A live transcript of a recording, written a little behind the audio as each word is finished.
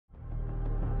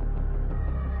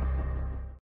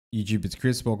YouTube, it's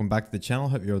Chris. Welcome back to the channel.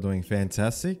 Hope you're all doing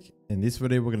fantastic. In this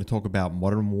video, we're going to talk about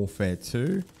Modern Warfare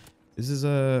 2. This is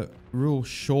a real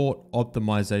short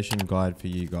optimization guide for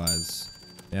you guys.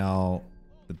 Now,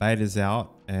 the beta's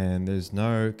out and there's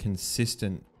no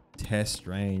consistent test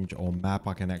range or map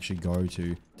I can actually go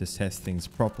to test things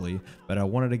properly, but I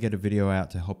wanted to get a video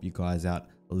out to help you guys out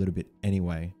a little bit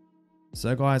anyway.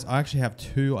 So guys, I actually have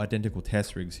two identical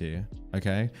test rigs here,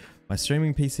 okay? My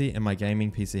streaming PC and my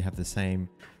gaming PC have the same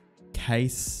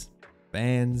case,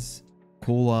 fans,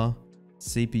 cooler,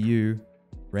 CPU,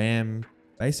 RAM,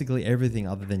 basically everything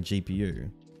other than GPU.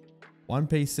 One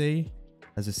PC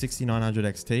has a 6900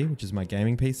 XT, which is my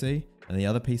gaming PC, and the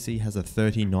other PC has a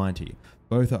 3090.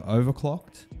 Both are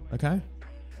overclocked, okay?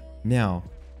 Now,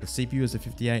 the CPU is a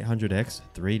 5800X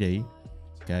 3D,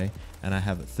 okay? And I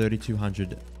have a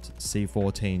 3200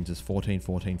 C14, just 14,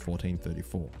 14, 14,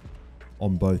 34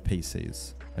 on both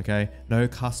PCs. Okay, no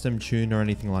custom tune or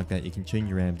anything like that. You can tune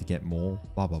your RAM to get more,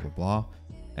 blah, blah, blah, blah.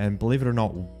 And believe it or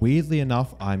not, weirdly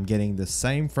enough, I'm getting the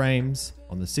same frames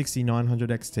on the 6900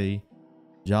 XT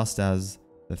just as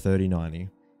the 3090.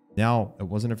 Now, it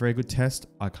wasn't a very good test.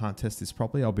 I can't test this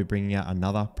properly. I'll be bringing out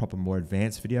another proper more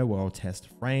advanced video where I'll test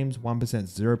frames, 1%,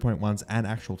 0.1s, and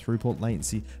actual throughput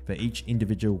latency for each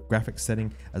individual graphics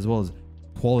setting, as well as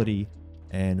quality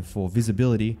and for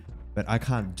visibility. But I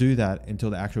can't do that until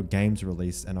the actual game's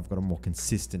released and I've got a more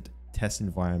consistent test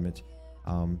environment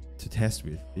to test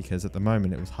with, because at the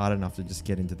moment it was hard enough to just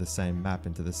get into the same map,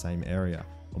 into the same area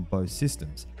on both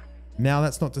systems. Now,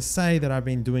 that's not to say that I've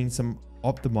been doing some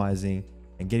optimizing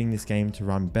and getting this game to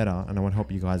run better, and I want to help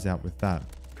you guys out with that.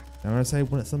 And I want to say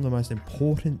one of some of the most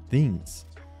important things,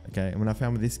 okay, and what I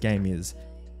found with this game is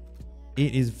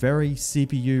it is very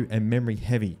CPU and memory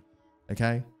heavy,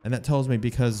 okay? And that tells me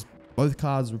because both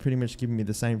cards were pretty much giving me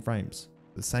the same frames,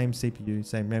 the same CPU,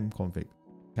 same RAM config.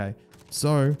 Okay,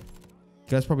 so you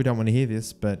guys probably don't want to hear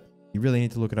this, but you really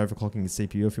need to look at overclocking the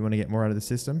CPU if you want to get more out of the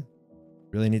system. You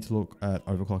really need to look at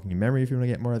overclocking your memory if you want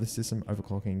to get more out of the system,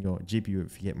 overclocking your GPU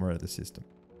if you get more out of the system.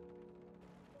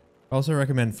 I also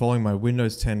recommend following my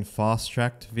Windows 10 fast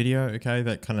tracked video, okay?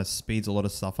 That kind of speeds a lot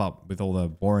of stuff up with all the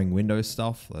boring Windows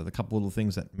stuff. There's a couple little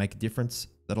things that make a difference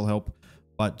that'll help.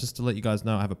 But just to let you guys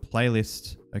know, I have a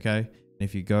playlist, okay? And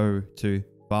if you go to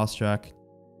fast track,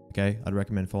 okay, I'd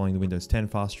recommend following the Windows 10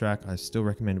 fast track. I still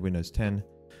recommend Windows 10,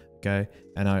 okay?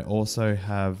 And I also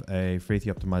have a free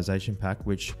optimization pack,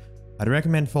 which I'd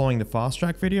recommend following the fast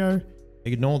track video.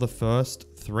 Ignore the first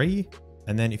three.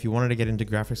 And then if you wanted to get into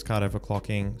graphics card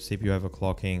overclocking, CPU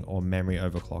overclocking, or memory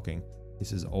overclocking,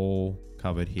 this is all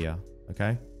covered here,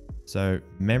 okay? So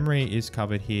memory is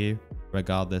covered here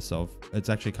regardless of, it's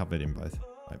actually covered in both,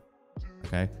 right?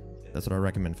 Okay, that's what I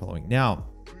recommend following. Now,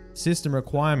 system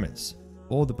requirements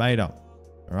for the beta,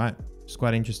 all right? It's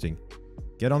quite interesting.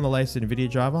 Get on the latest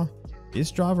NVIDIA driver. This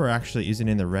driver actually isn't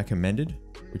in the recommended,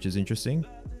 which is interesting,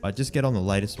 but just get on the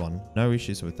latest one. No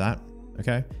issues with that,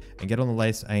 okay? And get on the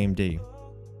latest AMD.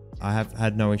 I have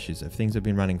had no issues. If things have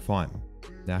been running fine.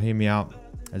 Now, hear me out.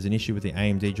 There's an issue with the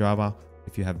AMD driver.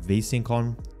 If you have VSync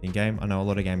on in game, I know a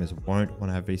lot of gamers won't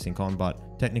want to have VSync on,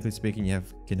 but technically speaking, you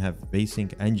can have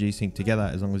VSync and G-Sync together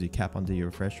as long as you cap under your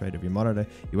refresh rate of your monitor.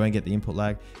 You won't get the input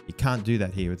lag. You can't do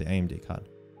that here with the AMD card.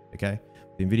 Okay,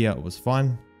 with NVIDIA, it was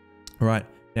fine. All right,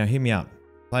 now hear me out.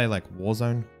 Play like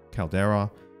Warzone,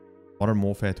 Caldera, Modern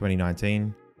Warfare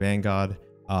 2019, Vanguard.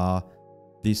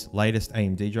 This latest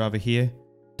AMD driver here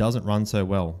doesn't run so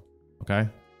well. Okay.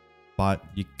 But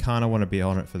you kind of want to be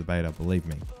on it for the beta, believe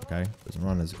me, okay? Doesn't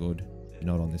run as good. You're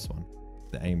not on this one,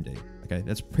 the AMD, okay?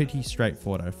 That's pretty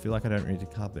straightforward. I feel like I don't need to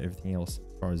cover everything else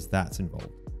as far as that's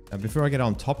involved. Now, before I get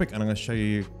on topic, I'm going to show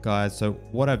you guys. So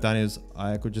what I've done is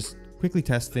I could just quickly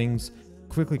test things,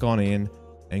 quickly gone in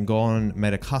and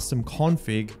made a custom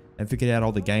config and figured out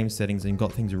all the game settings and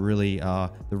got things really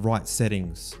the right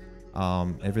settings.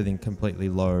 Everything completely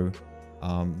low.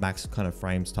 Max kind of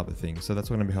frames type of thing. So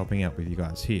that's what I'm going to be helping out with you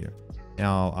guys here.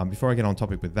 Now, before I get on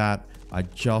topic with that, I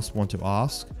just want to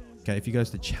ask, okay, if you go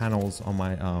to channels on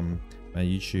my my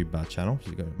YouTube channel,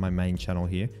 so you go to my main channel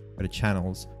here, go to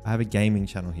channels. I have a gaming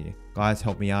channel here. Guys,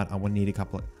 help me out. I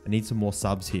need some more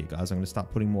subs here, guys. I'm going to start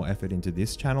putting more effort into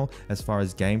this channel as far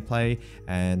as gameplay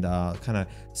and kind of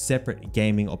separate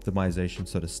gaming optimization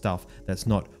sort of stuff that's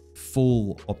not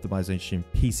full optimization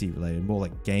PC related, more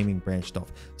like gaming branch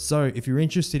stuff. So if you're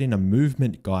interested in a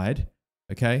movement guide,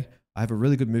 okay, I have a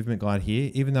really good movement guide here.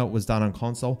 Even though it was done on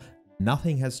console,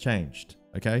 nothing has changed,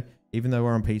 okay? Even though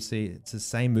we're on PC, it's the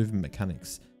same movement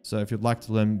mechanics. So if you'd like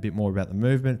to learn a bit more about the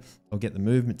movement or get the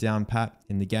movement down pat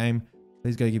in the game,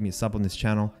 please go give me a sub on this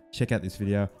channel. Check out this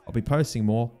video. I'll be posting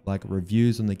more like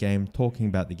reviews on the game, talking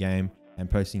about the game, and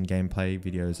posting gameplay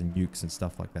videos and nukes and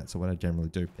stuff like that. So what I generally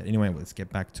do. But anyway, let's get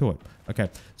back to it. Okay,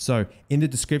 so in the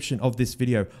description of this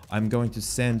video, I'm going to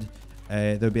send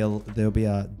there'll be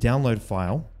a download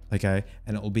file, okay,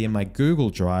 and it will be in my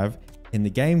Google Drive in the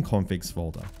game configs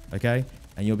folder, okay,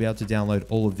 and you'll be able to download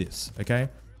all of this, okay.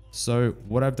 So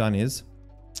what I've done is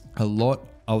a lot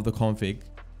of the config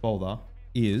folder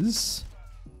is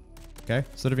okay,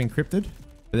 sort of encrypted,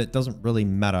 but it doesn't really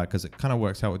matter because it kind of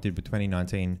works how it did with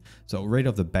 2019. So it'll read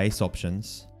off the base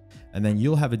options, and then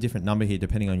you'll have a different number here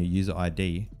depending on your user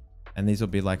ID, and these will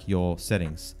be like your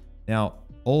settings. Now,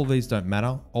 all of these don't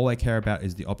matter. All I care about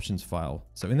is the options file.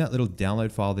 So in that little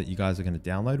download file that you guys are going to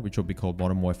download, which will be called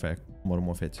Modern Warfare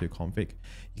 2 config,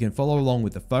 you can follow along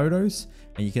with the photos,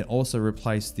 and you can also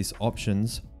replace this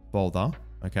options folder,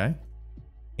 okay,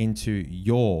 into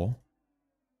your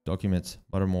documents,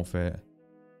 Modern Warfare,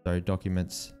 sorry,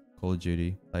 documents, Call of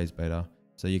Duty, plays beta.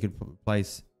 So you could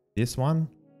replace this one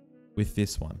with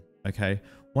this one, okay?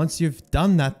 Once you've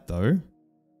done that though,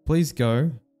 please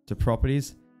go to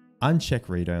properties, uncheck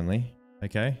read only,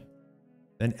 okay?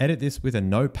 Then edit this with a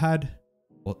notepad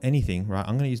or anything, right?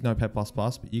 I'm gonna use Notepad++,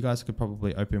 but you guys could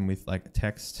probably open with like a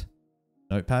text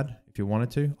notepad if you wanted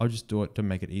to. I'll just do it to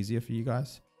make it easier for you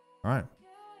guys. All right,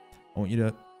 I want you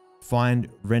to find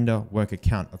render work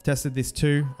account. I've tested this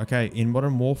too, okay? In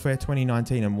Modern Warfare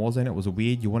 2019 and Warzone, it was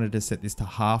weird. You wanted to set this to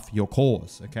half your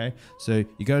cores, okay? So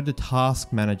you go to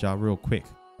Task Manager real quick,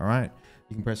 all right?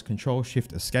 You can press Control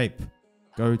Shift Escape,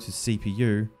 go to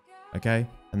CPU, okay?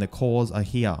 And the cores are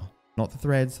here, not the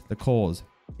threads, the cores.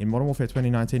 In Modern Warfare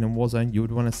 2019 and Warzone, you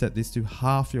would want to set this to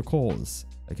half your cores,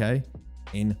 okay?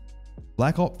 In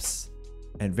Black Ops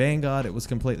and Vanguard, it was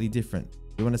completely different.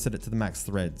 You want to set it to the max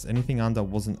threads. Anything under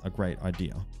wasn't a great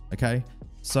idea, okay?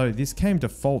 So this came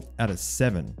default out of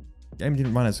 7. Game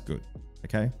didn't run as good,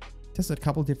 okay? Tested a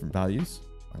couple of different values,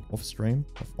 like off stream,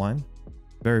 offline.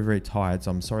 Very, very tired, so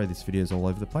I'm sorry this video is all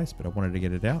over the place, but I wanted to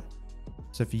get it out.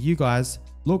 So for you guys,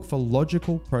 look for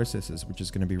logical processes, which is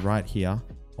going to be right here.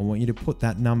 I want you to put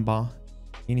that number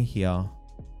in here.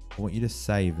 I want you to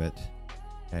save it.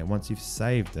 Okay, once you've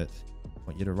saved it, I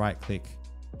want you to right click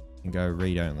and go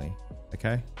read only.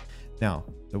 Okay, now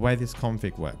the way this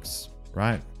config works,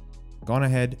 right? Gone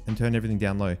ahead and turned everything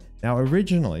down low. Now,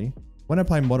 originally, when I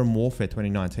played Modern Warfare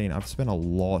 2019, I've spent a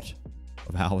lot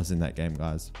of hours in that game,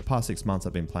 guys. The past 6 months,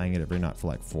 I've been playing it every night for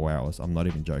like 4 hours. I'm not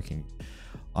even joking.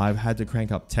 I've had to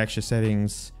crank up texture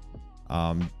settings.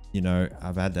 You know,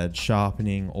 I've had that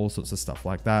sharpening, all sorts of stuff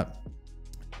like that.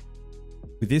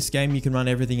 With this game, you can run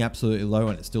everything absolutely low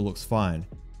and it still looks fine.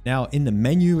 Now in the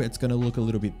menu, it's going to look a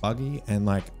little bit buggy, and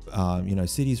like, you know,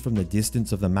 cities from the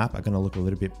distance of the map are going to look a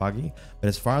little bit buggy. But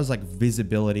as far as like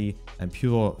visibility and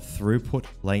pure throughput,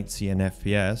 latency and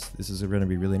FPS, this is going to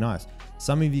be really nice.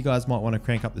 Some of you guys might want to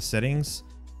crank up the settings.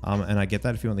 And I get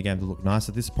that if you want the game to look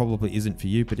nicer. This probably isn't for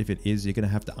you, but if it is, you're going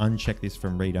to have to uncheck this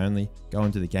from read only, go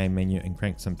into the game menu and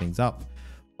crank some things up.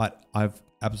 But I've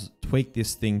tweaked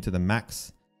this thing to the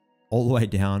max, all the way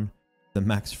down the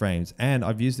max frames. And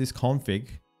I've used this config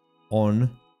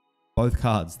on both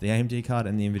cards, the AMD card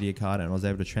and the NVIDIA card, and I was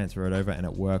able to transfer it over and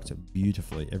it worked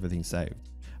beautifully. Everything saved.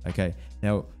 Okay,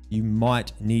 now you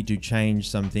might need to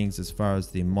change some things as far as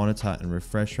the monitor and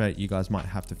refresh rate. You guys might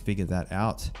have to figure that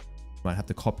out. You might have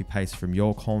to copy paste from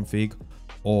your config,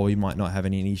 or you might not have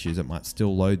any issues. It might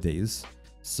still load these.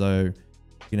 So you're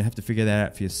gonna have to figure that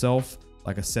out for yourself.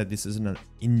 Like I said, this isn't an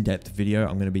in-depth video.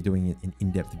 I'm gonna be doing an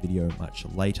in-depth video much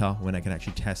later when I can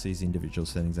actually test these individual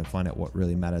settings and find out what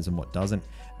really matters and what doesn't,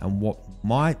 and what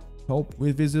might help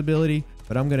with visibility.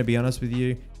 But I'm gonna be honest with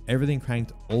you, everything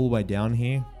cranked all the way down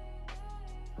here.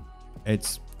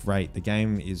 It's great. The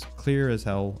game is clear as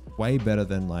hell, way better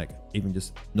than like even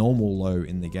just normal low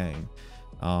in the game.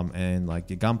 And like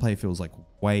the gunplay feels like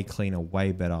way cleaner,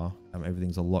 way better.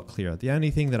 Everything's a lot clearer. The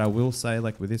only thing that I will say,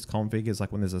 like with this config, is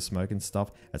like when there's a smoke and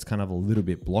stuff, it's kind of a little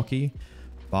bit blocky,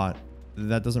 but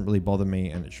that doesn't really bother me,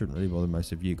 and it shouldn't really bother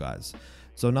most of you guys.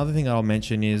 So another thing that I'll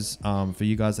mention is for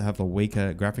you guys that have the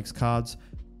weaker graphics cards,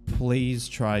 please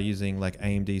try using like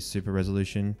AMD Super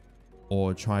Resolution,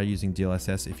 or try using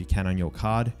DLSS if you can on your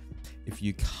card. If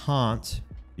you can't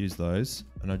use those,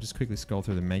 and I'll just quickly scroll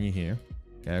through the menu here.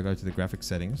 Okay, I'll go to the graphics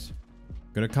settings.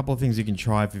 Got a couple of things you can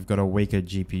try if you've got a weaker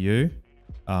GPU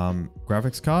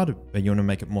graphics card, and you want to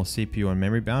make it more CPU and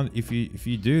memory bound. If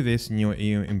you do this and you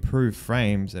improve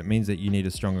frames, it means that you need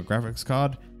a stronger graphics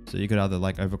card. So you could either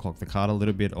like overclock the card a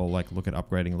little bit, or like look at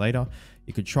upgrading later.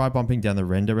 You could try bumping down the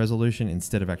render resolution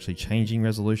instead of actually changing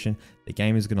resolution. The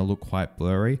game is going to look quite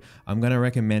blurry. I'm going to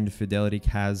recommend Fidelity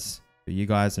CAS for you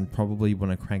guys, and probably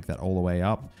want to crank that all the way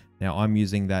up. Now I'm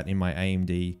using that in my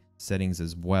AMD settings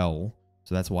as well.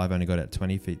 So that's why I've only got it at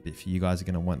 20 feet. If you guys are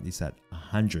going to want this at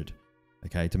 100,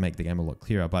 okay, to make the game a lot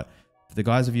clearer. But for the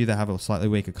guys of you that have a slightly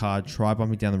weaker card, try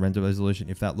bumping down the render resolution.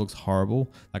 If that looks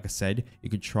horrible, like I said, you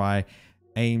could try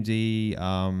AMD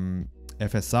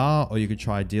FSR, or you could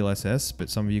try DLSS, but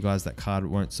some of you guys, that card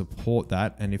won't support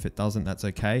that, and if it doesn't, that's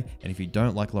okay. And if you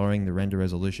don't like lowering the render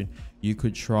resolution, you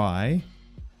could try,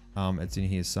 it's in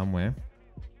here somewhere,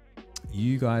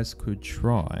 you guys could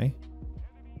try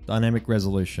dynamic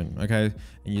resolution, okay?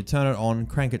 And you turn it on,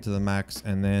 crank it to the max,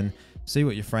 and then see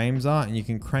what your frames are, and you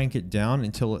can crank it down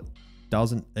until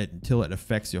it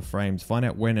affects your frames. Find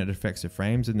out when it affects your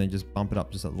frames, and then just bump it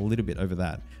up just a little bit over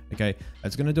that. Okay,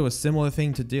 it's going to do a similar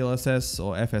thing to DLSS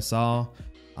or FSR,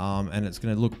 and it's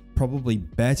going to look probably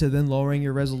better than lowering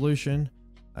your resolution.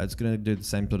 It's going to do the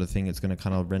same sort of thing. It's going to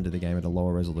kind of render the game at a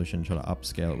lower resolution, try to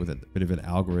upscale it with a bit of an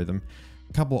algorithm.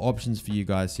 A couple of options for you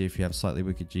guys here if you have slightly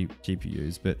weaker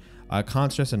GPUs, but I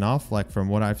can't stress enough, like from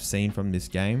what I've seen from this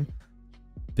game,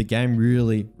 the game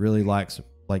really likes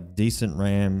like decent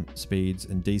RAM speeds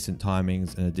and decent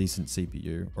timings and a decent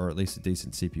CPU, or at least a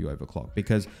decent CPU overclock.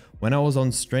 Because when I was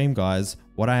on stream, guys,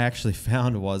 what I actually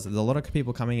found was there's a lot of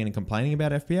people coming in and complaining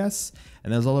about FPS,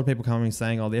 and there's a lot of people coming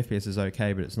saying, oh, the FPS is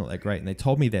okay, but it's not that great. And they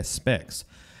told me their specs.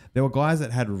 There were guys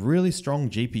that had really strong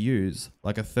GPUs,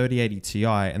 like a 3080 Ti,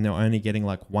 and they were only getting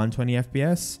like 120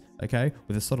 FPS, okay,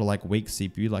 with a sort of like weak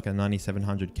CPU, like a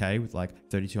 9700K with like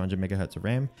 3200 megahertz of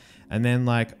RAM. And then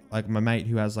like my mate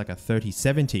who has like a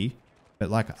 3070, but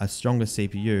like a stronger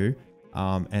CPU,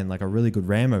 and like a really good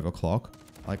RAM overclock,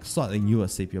 like slightly newer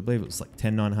CPU, I believe it was like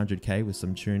 10900K with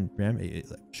some tuned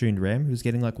RAM, who's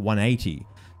getting like 180.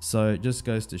 So it just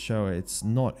goes to show it's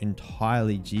not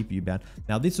entirely GPU bound.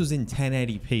 Now this was in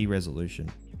 1080p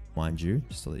resolution, mind you,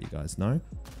 just to let you guys know.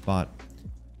 But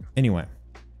anyway,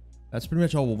 that's pretty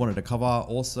much all we wanted to cover.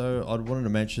 Also, I wanted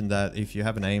to mention that if you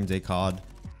have an AMD card,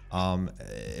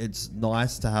 it's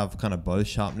nice to have kind of both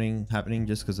sharpening happening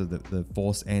just because of the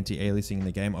forced anti-aliasing in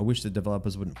the game. I wish the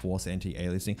developers wouldn't force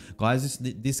anti-aliasing. Guys,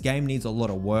 this game needs a lot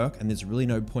of work, and there's really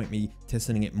no point me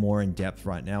testing it more in depth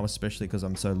right now, especially because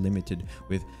I'm so limited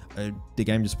with the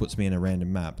game just puts me in a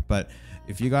random map. But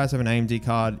if you guys have an AMD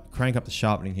card, crank up the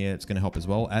sharpening here. It's going to help as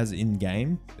well as in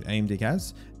game. AMD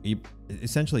has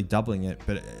essentially doubling it,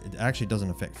 but it actually doesn't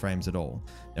affect frames at all.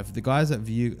 Now, for the guys that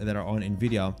are on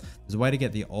Nvidia, there's a way to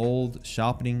get the old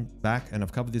sharpening back, and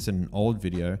I've covered this in an old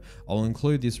video. I'll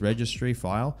include this registry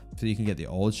file so you can get the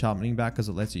old sharpening back, because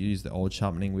it lets you use the old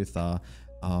sharpening with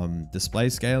display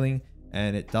scaling,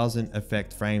 and it doesn't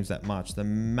affect frames that much. The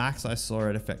max I saw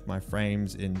it affect my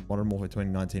frames in Modern Warfare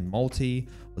 2019 multi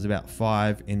was about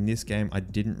 5. In this game, I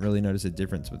didn't really notice a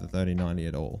difference with the 3090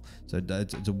 at all. So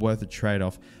it's worth a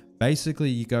trade-off. Basically,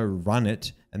 you go run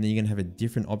it, and then you're gonna have a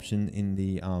different option in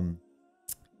the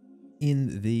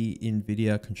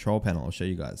NVIDIA control panel. I'll show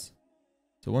you guys.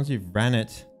 So once you've ran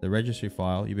it, the registry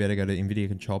file, you better go to NVIDIA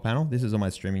control panel. This is on my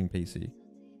streaming PC,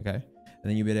 okay? And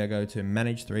then you better go to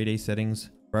manage 3D settings,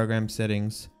 program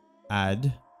settings,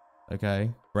 add,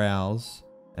 okay, browse,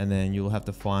 and then you'll have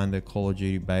to find the Call of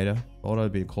Duty beta. It'll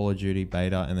be Call of Duty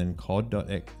beta and then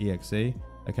cod.exe,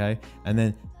 okay? And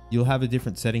then you'll have a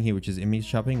different setting here, which is image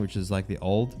sharpening, which is like the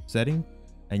old setting,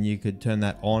 and you could turn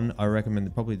that on. I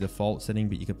recommend probably the default setting,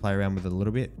 but you could play around with it a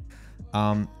little bit.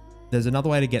 There's another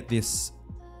way to get this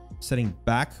setting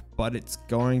back, but it's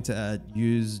going to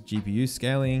use GPU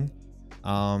scaling.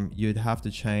 You'd have to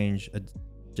change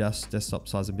adjust desktop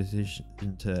size and position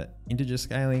to integer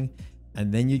scaling,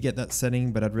 and then you get that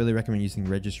setting, but I'd really recommend using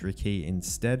registry key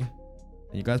instead.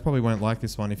 And you guys probably won't like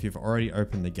this one. If you've already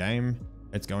opened the game,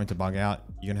 it's going to bug out.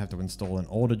 You're gonna have to install an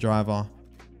older driver.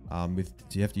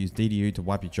 You have to use DDU to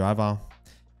wipe your driver.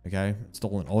 Okay,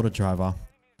 install an older driver,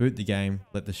 boot the game,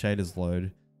 let the shaders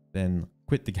load, then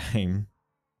quit the game.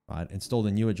 Right, install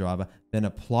the newer driver, then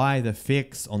apply the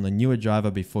fix on the newer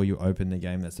driver before you open the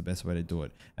game. That's the best way to do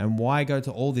it. And why go to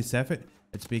all this effort?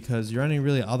 It's because your only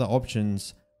really other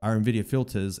options are NVIDIA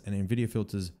filters, and NVIDIA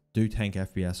filters do tank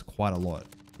FPS quite a lot.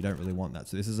 You don't really want that.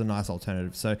 So this is a nice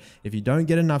alternative. So if you don't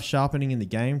get enough sharpening in the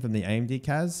game from the AMD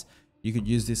CAS, you could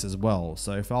use this as well.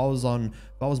 So if I was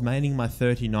maining my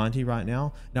 3090 right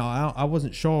now, I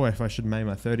wasn't sure if I should main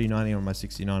my 3090 on my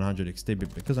 6900 XT,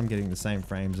 but because I'm getting the same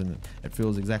frames and it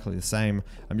feels exactly the same,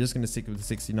 I'm just going to stick with the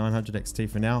 6900 XT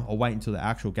for now. I'll wait until the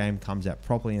actual game comes out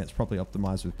properly and it's properly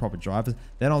optimized with proper drivers.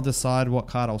 Then I'll decide what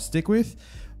card I'll stick with.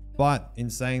 But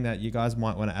in saying that, you guys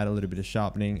might want to add a little bit of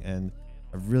sharpening, and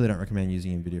I really don't recommend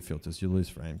using NVIDIA filters. You'll lose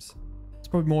frames.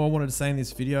 probably more I wanted to say in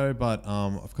this video, but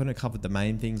I've kind of covered the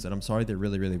main things, and I'm sorry they're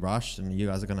really rushed, and you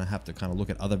guys are going to have to kind of look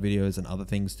at other videos and other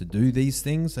things to do these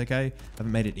things, okay? I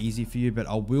haven't made it easy for you, but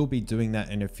I will be doing that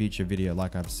in a future video,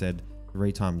 like I've said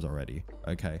 3 times already,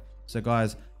 okay? So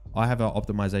guys, I have our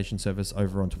optimization service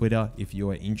over on Twitter if you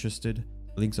are interested.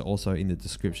 Links are also in the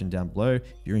description down below. If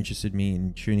you're interested in me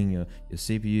in tuning your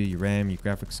CPU, your RAM, your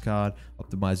graphics card,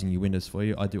 optimizing your Windows for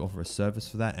you, I do offer a service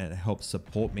for that, and it helps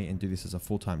support me and do this as a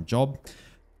full-time job.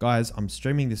 Guys, I'm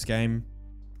streaming this game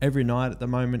every night at the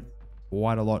moment,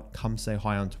 quite a lot. Come say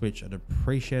hi on Twitch. I'd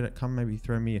appreciate it. Come maybe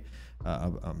throw me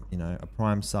a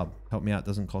Prime sub. Help me out.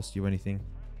 Doesn't cost you anything.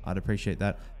 I'd appreciate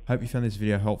that. Hope you found this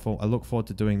video helpful. I look forward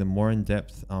to doing the more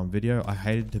in-depth video. I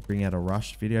hated to bring out a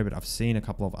rushed video, but I've seen a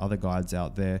couple of other guides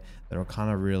out there that are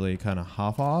kind of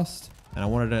half-assed, and I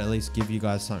wanted to at least give you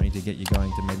guys something to get you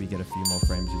going to maybe get a few more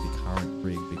frames with your current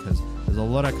rig, because there's a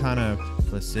lot of kind of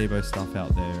placebo stuff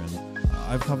out there, and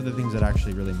I've covered the things that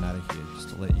actually really matter here, just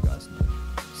to let you guys know.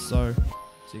 So,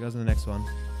 see you guys in the next one.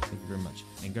 Thank you very much.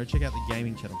 And go check out the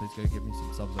gaming channel. Please go give me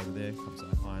some subs over there. Come say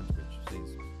hi on Twitch. See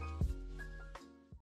you.